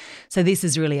entirely. So this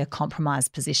is really a compromise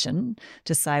position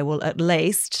to say, well, at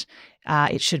least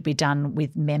it should be done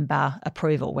with member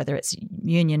approval, whether it's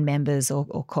union members or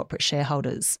corporate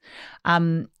shareholders.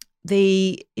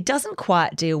 It doesn't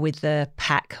quite deal with the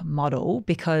PAC model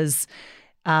because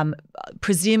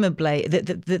presumably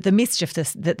the mischief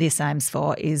that this aims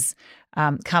for is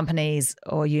companies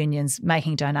or unions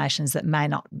making donations that may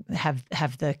not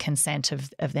have the consent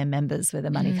of their members where the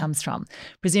money comes from.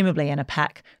 Presumably in a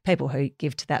PAC, people who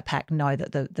give to that PAC know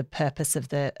that the purpose of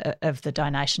the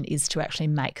donation is to actually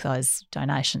make those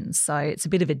donations. So it's a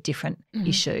bit of a different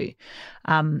issue.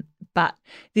 But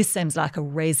this seems like a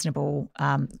reasonable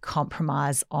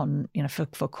compromise on,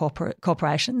 for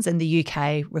corporations, and the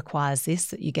UK requires this,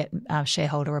 that you get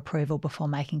shareholder approval before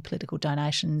making political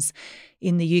donations.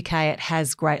 In the UK, it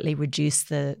has greatly reduced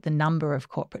the number of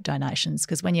corporate donations,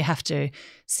 because when you have to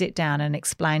sit down and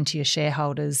explain to your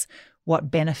shareholders what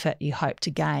benefit you hope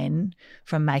to gain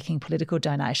from making political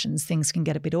donations, things can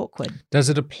get a bit awkward. Does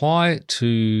it apply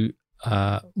to,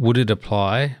 should it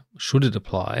apply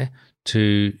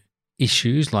to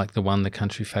issues like the one the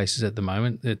country faces at the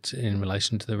moment that's in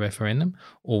relation to the referendum,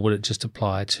 or would it just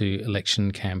apply to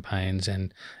election campaigns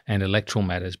and electoral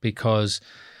matters? Because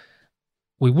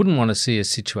we wouldn't want to see a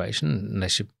situation,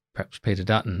 unless you're perhaps Peter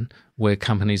Dutton, where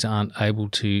companies aren't able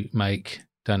to make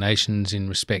donations in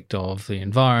respect of the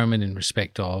environment, in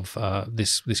respect of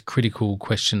this critical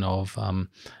question of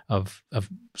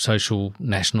social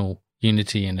national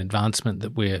unity and advancement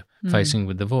that we're facing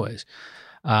with the Voice.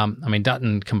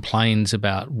 Dutton complains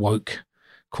about woke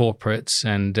corporates,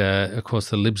 and of course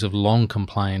the Libs have long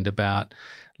complained about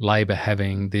Labor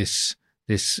having this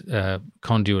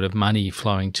conduit of money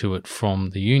flowing to it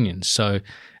from the unions. So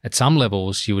at some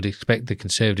levels, you would expect the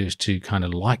Conservatives to kind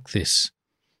of like this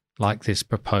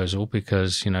proposal,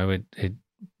 because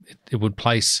it would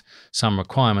place some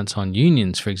requirements on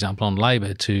unions, for example, on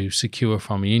Labor, to secure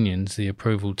from unions the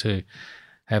approval to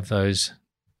have those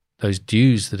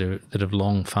dues that have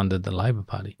long funded the Labor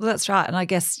Party. Well, that's right, and I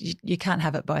guess you can't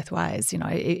have it both ways.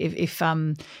 If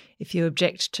you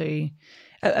object to,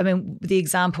 I mean, the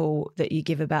example that you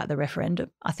give about the referendum,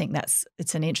 I think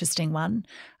it's an interesting one,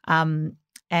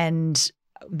 and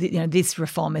this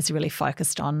reform is really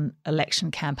focused on election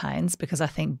campaigns, because I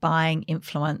think buying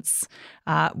influence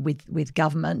with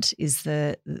government is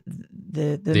the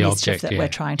mischief object, that we're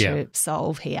trying to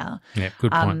solve here. Yeah,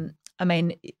 good point. I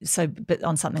mean, but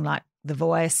on something like The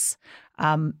Voice,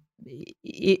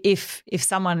 if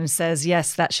someone says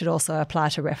yes, that should also apply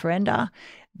to referenda,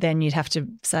 then you'd have to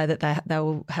say that they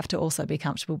will have to also be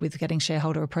comfortable with getting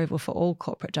shareholder approval for all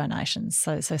corporate donations.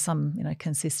 So some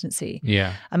consistency.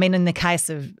 Yeah. I mean, in the case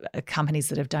of companies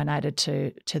that have donated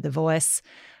to The Voice,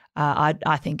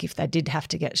 I think if they did have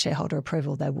to get shareholder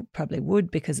approval, they probably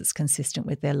would, because it's consistent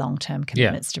with their long-term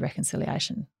commitments to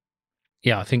reconciliation.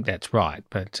 Yeah, I think that's right,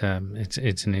 but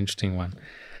it's an interesting one.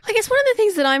 I guess one of the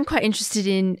things that I'm quite interested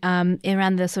in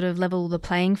around the sort of level of the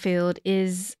playing field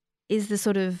is the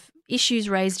sort of issues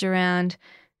raised around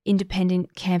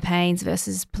independent campaigns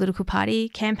versus political party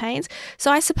campaigns.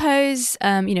 So I suppose,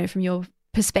 from your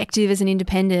perspective as an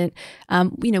independent,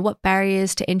 what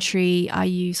barriers to entry are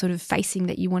you sort of facing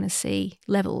that you want to see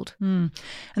levelled? And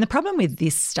the problem with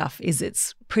this stuff is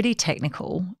it's pretty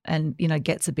technical and,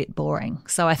 gets a bit boring.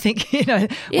 So I think,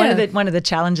 one of the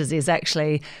challenges is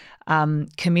actually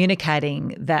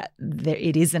communicating that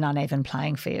it is an uneven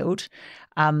playing field,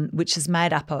 which is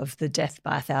made up of the death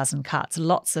by 1,000 cuts,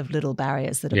 lots of little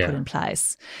barriers that are put in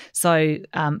place. So,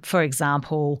 for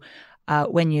example,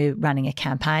 when you're running a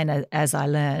campaign, as I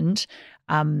learned,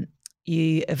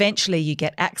 you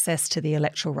get access to the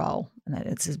electoral roll. And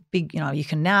it's a big, you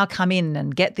can now come in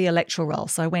and get the electoral roll.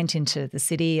 So I went into the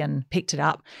city and picked it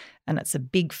up, and it's a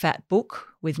big fat book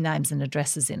with names and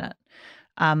addresses in it.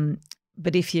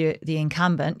 But if you're the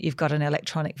incumbent, you've got an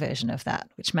electronic version of that,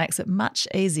 which makes it much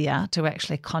easier to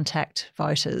actually contact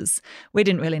voters. We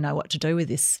didn't really know what to do with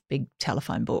this big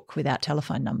telephone book without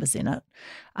telephone numbers in it.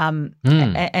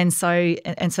 And so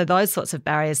those sorts of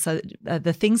barriers, so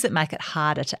the things that make it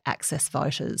harder to access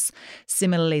voters.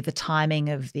 Similarly, the timing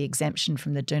of the exemption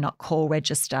from the do not call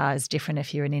register is different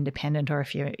if you're an independent or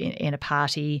if you're in a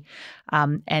party.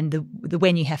 And the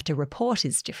when you have to report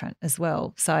is different as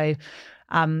well. So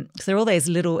there are all these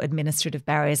little administrative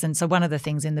barriers. And so one of the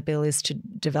things in the bill is to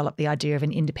develop the idea of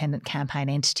an independent campaign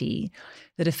entity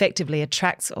that effectively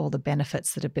attracts all the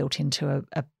benefits that are built into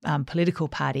a political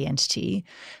party entity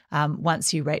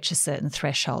once you reach a certain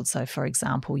threshold. So, for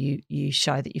example, you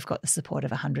show that you've got the support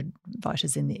of 100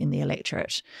 voters in the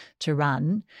electorate to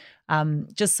run,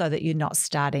 just so that you're not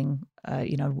starting,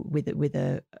 with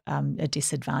a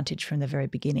disadvantage from the very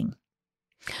beginning.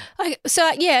 Okay,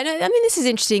 so this is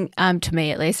interesting to me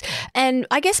at least, and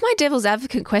I guess my devil's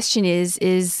advocate question is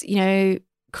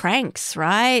cranks,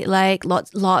 right? Like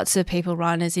lots of people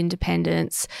run as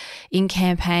independents in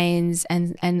campaigns,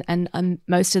 and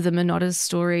most of them are not as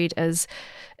storied as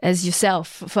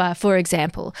yourself, for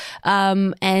example.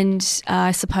 And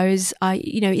I suppose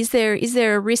is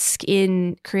there a risk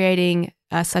in creating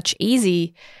such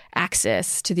easy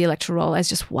access to the electoral roll as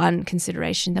just one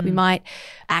consideration that we might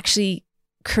actually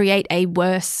create a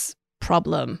worse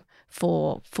problem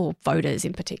for voters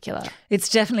in particular? It's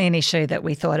definitely an issue that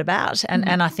we thought about,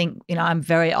 and I think I'm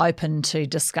very open to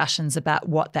discussions about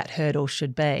what that hurdle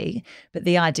should be. But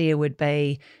the idea would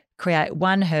be create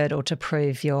one hurdle to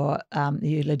prove your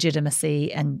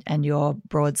legitimacy and your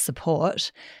broad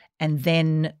support, and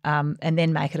then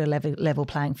make it a level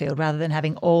playing field, rather than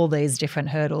having all these different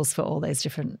hurdles for all these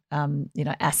different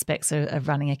aspects of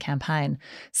running a campaign.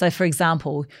 So, for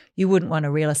example, you wouldn't want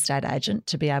a real estate agent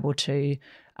to be able to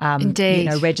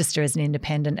register as an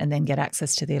independent and then get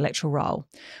access to the electoral roll.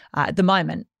 At the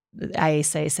moment, the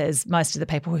AEC says most of the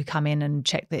people who come in and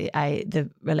check the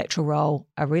electoral roll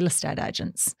are real estate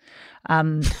agents.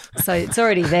 So it's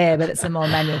already there, but it's a more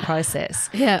manual process.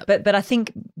 Yeah. But I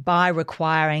think by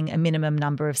requiring a minimum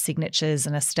number of signatures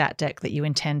and a stat deck that you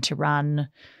intend to run,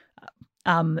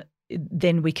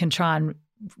 then we can try and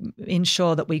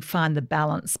ensure that we find the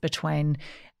balance between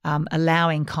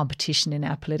allowing competition in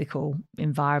our political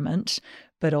environment,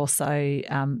 but also,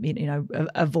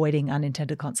 avoiding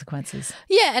unintended consequences.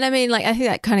 Yeah, and I mean, I think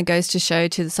that kind of goes to show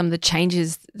to some of the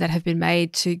changes that have been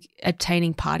made to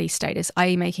obtaining party status,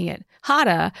 i.e. making it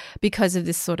harder because of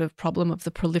this sort of problem of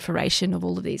the proliferation of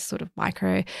all of these sort of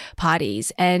micro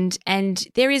parties. And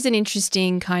there is an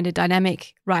interesting kind of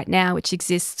dynamic right now which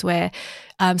exists where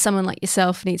someone like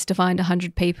yourself needs to find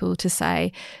 100 people to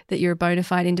say that you're a bona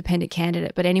fide independent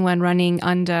candidate, but anyone running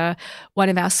under one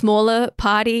of our smaller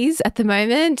parties at the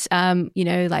moment,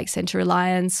 like Centre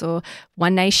Alliance or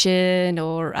One Nation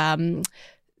or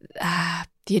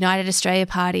the United Australia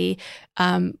Party,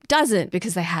 doesn't,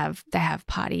 because they have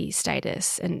party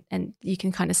status, and you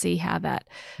can kind of see how that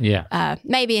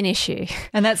may be an issue.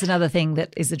 And that's another thing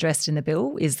that is addressed in the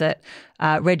bill, is that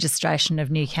registration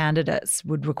of new candidates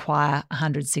would require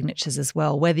 100 signatures as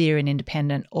well, whether you're an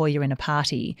independent or you're in a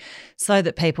party, so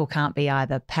that people can't be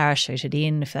either parachuted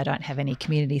in if they don't have any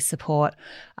community support,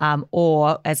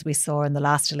 or, as we saw in the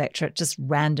last electorate, just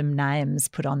random names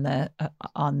put on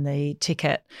the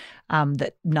ticket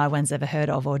that no one's ever heard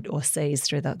of or sees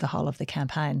through the whole of the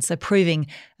campaign. So proving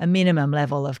a minimum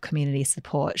level of community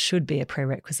support should be a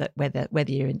prerequisite, whether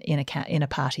you're in a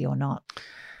party or not.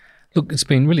 Look, it's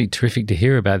been really terrific to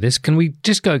hear about this. Can we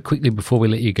just go quickly before we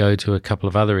let you go to a couple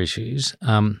of other issues?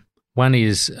 One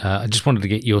is I just wanted to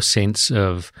get your sense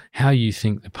of how you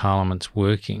think the Parliament's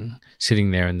working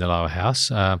sitting there in the lower house.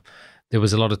 There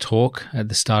was a lot of talk at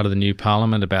the start of the new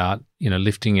Parliament about,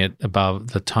 lifting it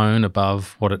above the tone,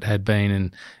 above what it had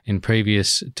been in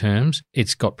previous terms.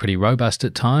 It's got pretty robust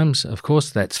at times. Of course,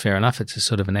 that's fair enough. It's a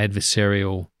sort of an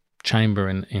adversarial chamber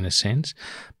in a sense.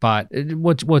 But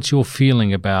what's your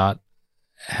feeling about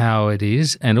how it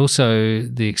is, and also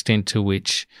the extent to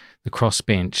which the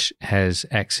crossbench has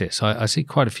access? I see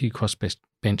quite a few crossbench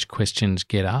questions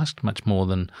get asked, much more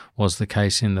than was the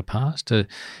case in the past. Are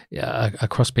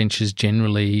crossbenchers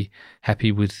generally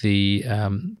happy with the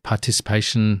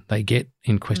participation they get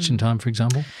in question time, for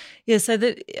example? Yeah, so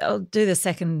I'll do the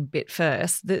second bit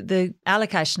first. The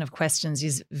allocation of questions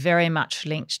is very much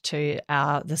linked to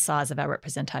the size of our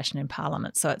representation in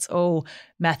Parliament. So it's all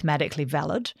mathematically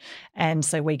valid. And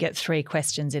so we get 3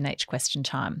 questions in each question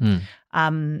time.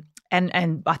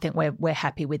 And I think we're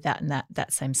happy with that, and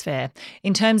that seems fair.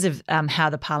 In terms of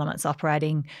how the Parliament's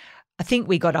operating, I think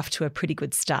we got off to a pretty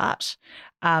good start,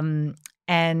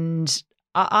 and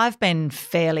I've been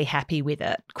fairly happy with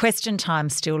it. Question time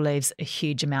still leaves a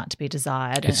huge amount to be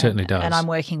desired. It certainly does. And I'm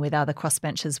working with other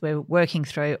crossbenchers. We're working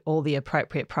through all the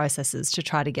appropriate processes to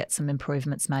try to get some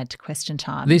improvements made to question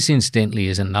time. This, incidentally,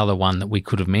 is another one that we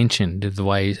could have mentioned, the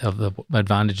way of the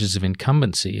advantages of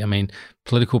incumbency. I mean,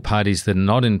 political parties that are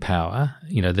not in power,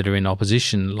 that are in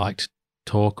opposition, like to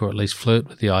talk or at least flirt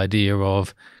with the idea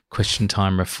of question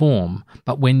time reform.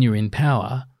 But when you're in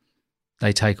power,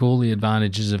 they take all the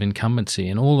advantages of incumbency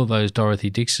and all of those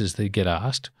Dorothy Dixes that get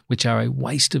asked, which are a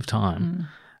waste of time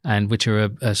and which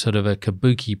are a sort of a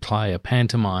kabuki play, a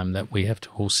pantomime that we have to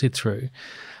all sit through.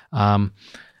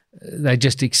 They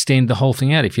just extend the whole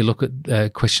thing out. If you look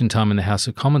at question time in the House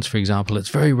of Commons, for example, it's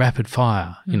very rapid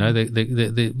fire.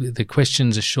 The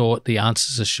questions are short, the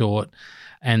answers are short,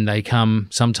 and they come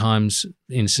sometimes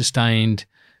in sustained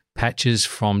patches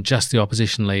from just the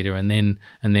opposition leader and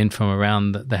then from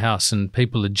around the House, and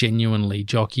people are genuinely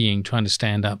jockeying, trying to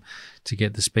stand up to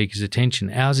get the Speaker's attention.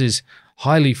 Ours is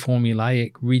highly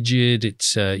formulaic, rigid.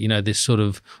 It's this sort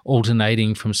of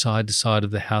alternating from side to side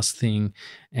of the House thing,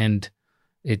 and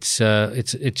it's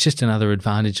just another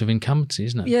advantage of incumbency,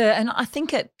 isn't it? Yeah, and I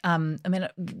think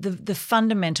the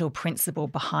fundamental principle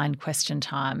behind question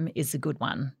time is a good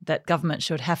one, that government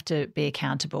should have to be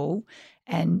accountable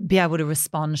and be able to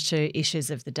respond to issues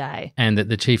of the day. And that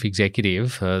the chief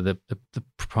executive, the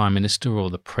prime minister or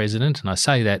the president, and I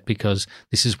say that because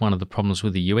this is one of the problems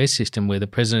with the US system, where the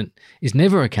president is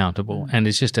never accountable, and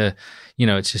it's just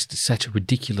it's just such a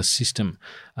ridiculous system.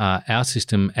 Our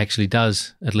system actually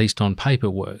does, at least on paper,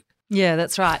 work. Yeah,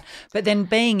 that's right. But then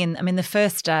the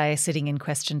first day sitting in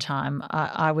question time,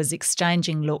 I was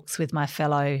exchanging looks with my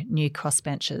fellow new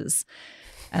crossbenchers.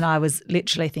 And I was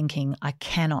literally thinking, I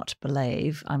cannot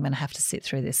believe I'm going to have to sit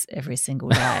through this every single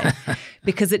day,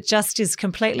 because it just is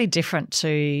completely different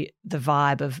to the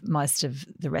vibe of most of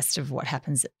the rest of what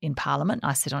happens in Parliament.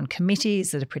 I sit on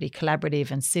committees that are pretty collaborative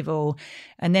and civil,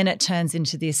 and then it turns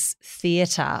into this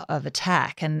theatre of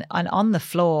attack. And on the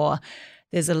floor,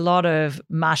 there's a lot of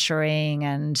mushering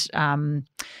and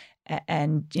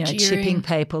and Jeering. chipping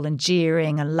people and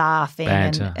jeering and laughing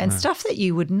Banter, and stuff that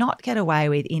you would not get away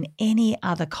with in any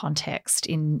other context It's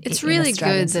in really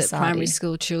Australian good that society. primary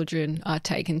school children are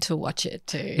taken to watch it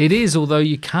too. It is, although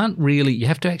you can't really. You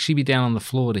have to actually be down on the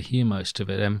floor to hear most of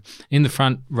it. In the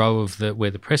front row of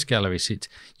where the press gallery sits,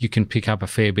 you can pick up a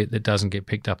fair bit that doesn't get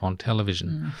picked up on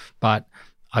television. But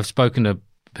I've spoken to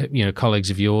colleagues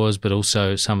of yours, but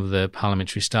also some of the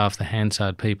parliamentary staff, the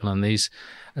Hansard people, and these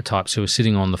types who are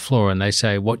sitting on the floor, and they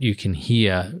say what you can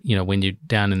hear, when you're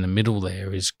down in the middle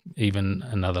there is even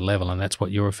another level, and that's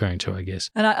what you're referring to, I guess.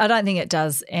 And I don't think it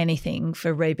does anything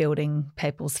for rebuilding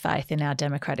people's faith in our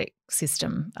democratic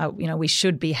system. We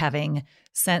should be having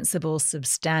sensible,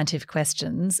 substantive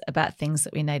questions about things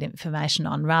that we need information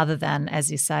on, rather than, as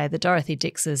you say, the Dorothy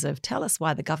Dixes of tell us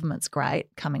why the government's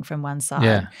great coming from one side.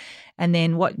 Yeah. And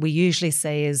then what we usually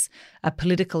see is a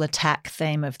political attack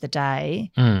theme of the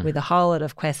day with a whole lot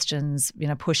of questions,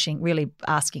 really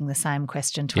asking the same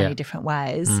question 20 different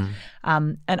ways.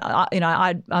 And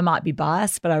I might be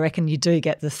biased, but I reckon you do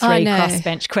get the three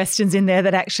crossbench questions in there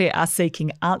that actually are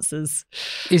seeking answers.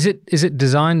 Is it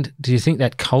designed, do you think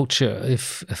that culture,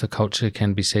 if a culture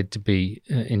can be said to be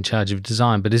in charge of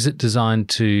design, but is it designed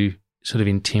to sort of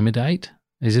intimidate?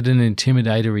 Is it an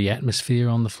intimidatory atmosphere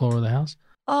on the floor of the House?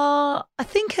 I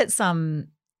think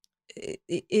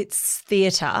it's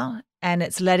theatre and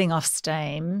it's letting off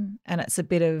steam and it's a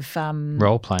bit of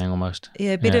role playing almost.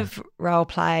 Yeah, a bit of role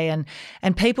play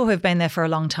and people who've been there for a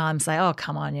long time say, "Oh,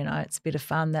 come on, it's a bit of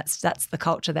fun. That's the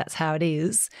culture. That's how it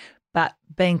is." But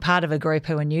being part of a group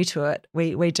who are new to it,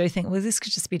 we do think, well, this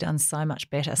could just be done so much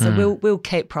better. So we'll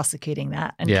keep prosecuting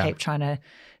that and keep trying to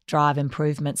drive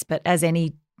improvements. But as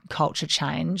any culture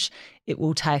change, it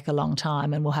will take a long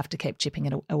time and we'll have to keep chipping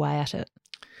it away at it.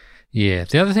 Yeah.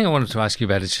 The other thing I wanted to ask you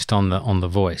about is just on the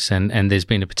voice, and there's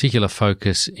been a particular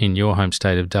focus in your home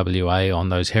state of WA on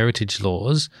those heritage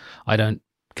laws. I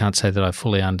can't say that I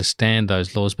fully understand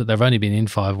those laws, but they've only been in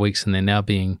 5 weeks and they're now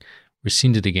being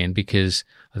rescinded again because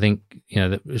I think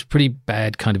there was pretty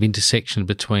bad kind of intersection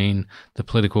between the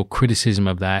political criticism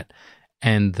of that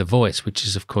and the voice, which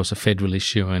is, of course, a federal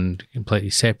issue and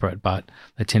completely separate, but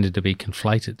they tended to be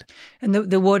conflated. And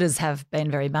the waters have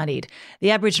been very muddied. The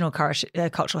Aboriginal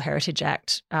Cultural Heritage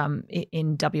Act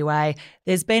in WA,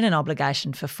 there's been an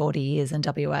obligation for 40 years in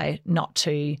WA not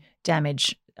to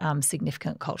damage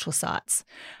significant cultural sites.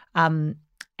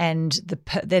 And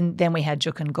then we had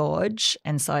Juukan Gorge,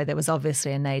 and so there was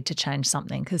obviously a need to change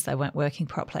something because they weren't working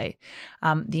properly.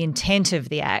 The intent of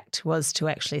the Act was to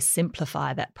actually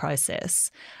simplify that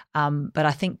process, but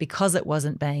I think because it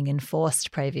wasn't being enforced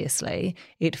previously,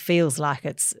 it feels like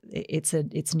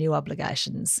it's new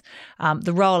obligations.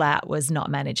 The rollout was not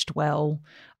managed well.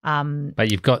 But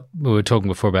we were talking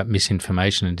before about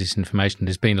misinformation and disinformation.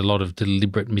 There's been a lot of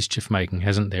deliberate mischief making,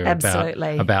 hasn't there?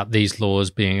 Absolutely. About these laws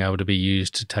being able to be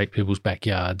used to take people's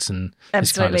backyards and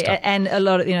absolutely. This kind of stuff. And a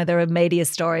lot of, there are media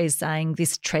stories saying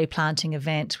this tree planting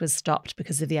event was stopped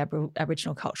because of the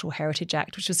Aboriginal Cultural Heritage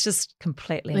Act, which was just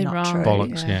completely not wrong. true.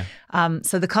 Bollocks, yeah.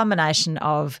 So the combination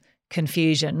of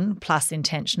confusion plus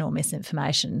intentional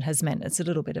misinformation has meant it's a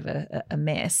little bit of a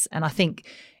mess. And I think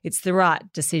it's the right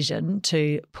decision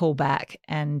to pull back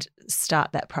and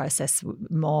start that process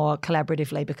more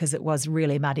collaboratively because it was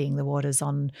really muddying the waters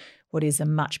on what is a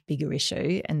much bigger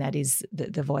issue, and that is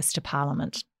the voice to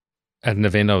Parliament. At an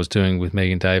event I was doing with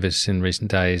Megan Davis in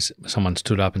recent days, someone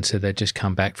stood up and said they'd just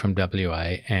come back from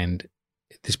WA, and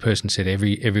this person said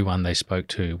everyone they spoke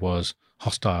to was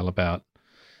hostile about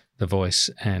the voice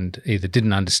and either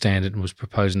didn't understand it and was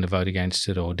proposing to vote against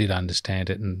it, or did understand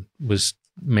it and was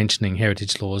mentioning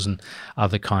heritage laws and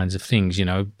other kinds of things,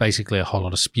 basically a whole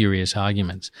lot of spurious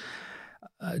arguments.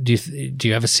 Do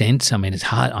you have a sense? I mean, it's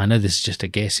hard. I know this is just a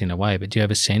guess in a way, but do you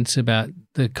have a sense about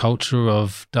the culture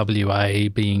of WA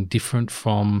being different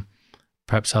from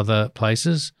perhaps other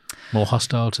places, more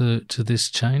hostile to this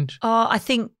change? I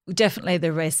think definitely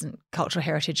the recent Cultural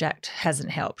Heritage Act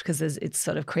hasn't helped because it's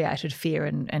sort of created fear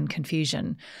and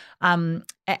confusion. And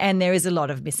there is a lot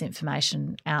of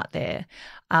misinformation out there.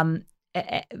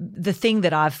 The thing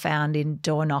that I've found in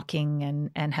door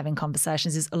knocking and having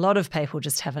conversations is a lot of people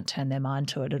just haven't turned their mind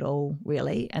to it at all,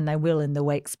 really, and they will in the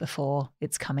weeks before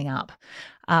it's coming up.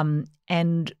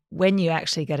 And when you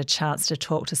actually get a chance to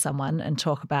talk to someone and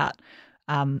talk about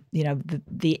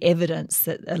the evidence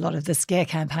that a lot of the scare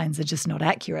campaigns are just not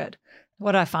accurate,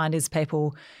 what I find is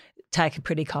people take a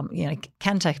pretty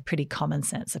can take a pretty common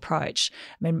sense approach.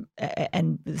 I mean,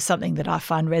 and something that I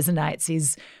find resonates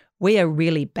is we are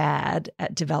really bad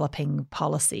at developing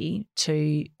policy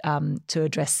to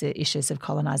address the issues of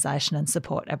colonisation and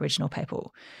support Aboriginal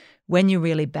people. when you're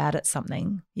really bad at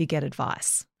something, you get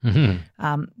advice.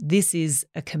 Mm-hmm. This is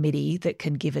a committee that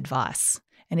can give advice,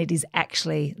 and it is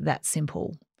actually that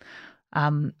simple.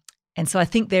 And so I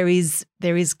think there is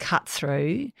cut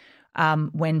through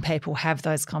when people have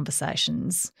those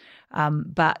conversations,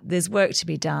 but there's work to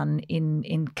be done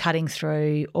in cutting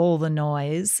through all the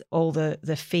noise, all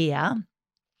the fear,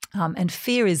 and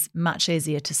fear is much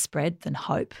easier to spread than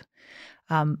hope.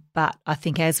 But I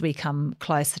think as we come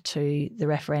closer to the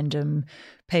referendum,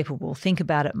 people will think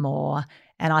about it more,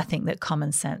 and I think that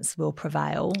common sense will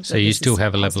prevail. So you still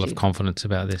have a level of confidence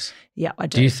about this? Yeah, I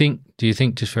do. Do you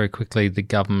think just very quickly the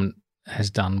government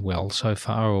has done well so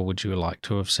far, or would you like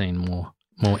to have seen more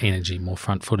energy, more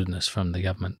front-footedness from the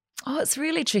government? Oh, it's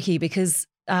really tricky because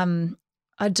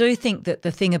I do think that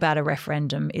the thing about a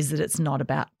referendum is that it's not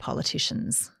about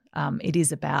politicians. It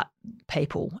is about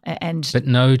people. But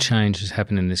no change has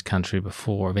happened in this country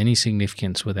before of any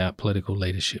significance without political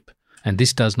leadership. And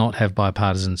this does not have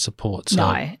bipartisan support. So.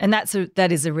 No, and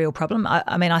that is a real problem.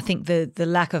 I mean, I think the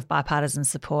lack of bipartisan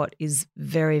support is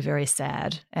very, very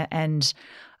sad. And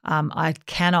I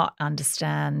cannot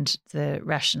understand the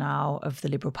rationale of the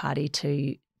Liberal Party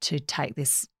to take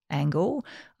this angle.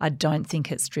 I don't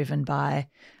think it's driven by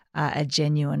a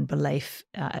genuine belief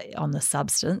on the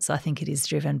substance. I think it is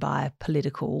driven by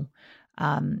political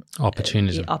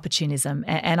opportunism,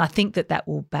 and I think that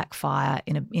will backfire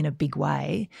in a big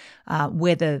way.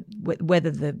 Whether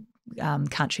the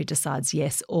country decides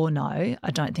yes or no,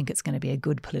 I don't think it's going to be a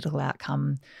good political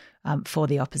outcome for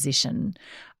the opposition.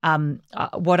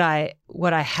 What I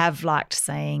have liked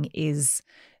seeing is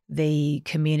the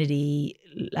community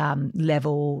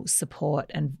level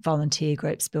support and volunteer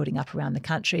groups building up around the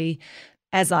country.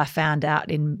 As I found out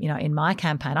in my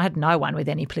campaign, I had no one with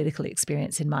any political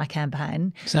experience in my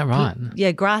campaign. Is that right?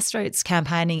 Yeah, grassroots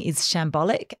campaigning is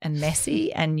shambolic and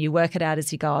messy, and you work it out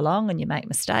as you go along and you make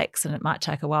mistakes, and it might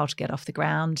take a while to get off the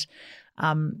ground.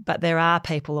 But there are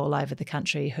people all over the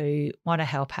country who want to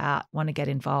help out, want to get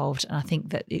involved, and I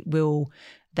think that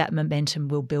that momentum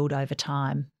will build over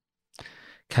time.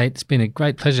 Kate, it's been a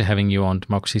great pleasure having you on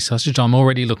Democracy Sausage. I'm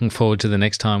already looking forward to the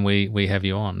next time we have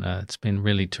you on. It's been a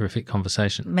really terrific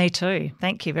conversation. Me too.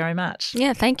 Thank you very much.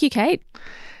 Yeah, thank you, Kate.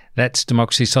 That's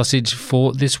Democracy Sausage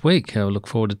for this week. I look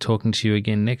forward to talking to you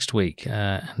again next week.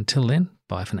 Until then,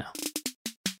 bye for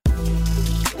now.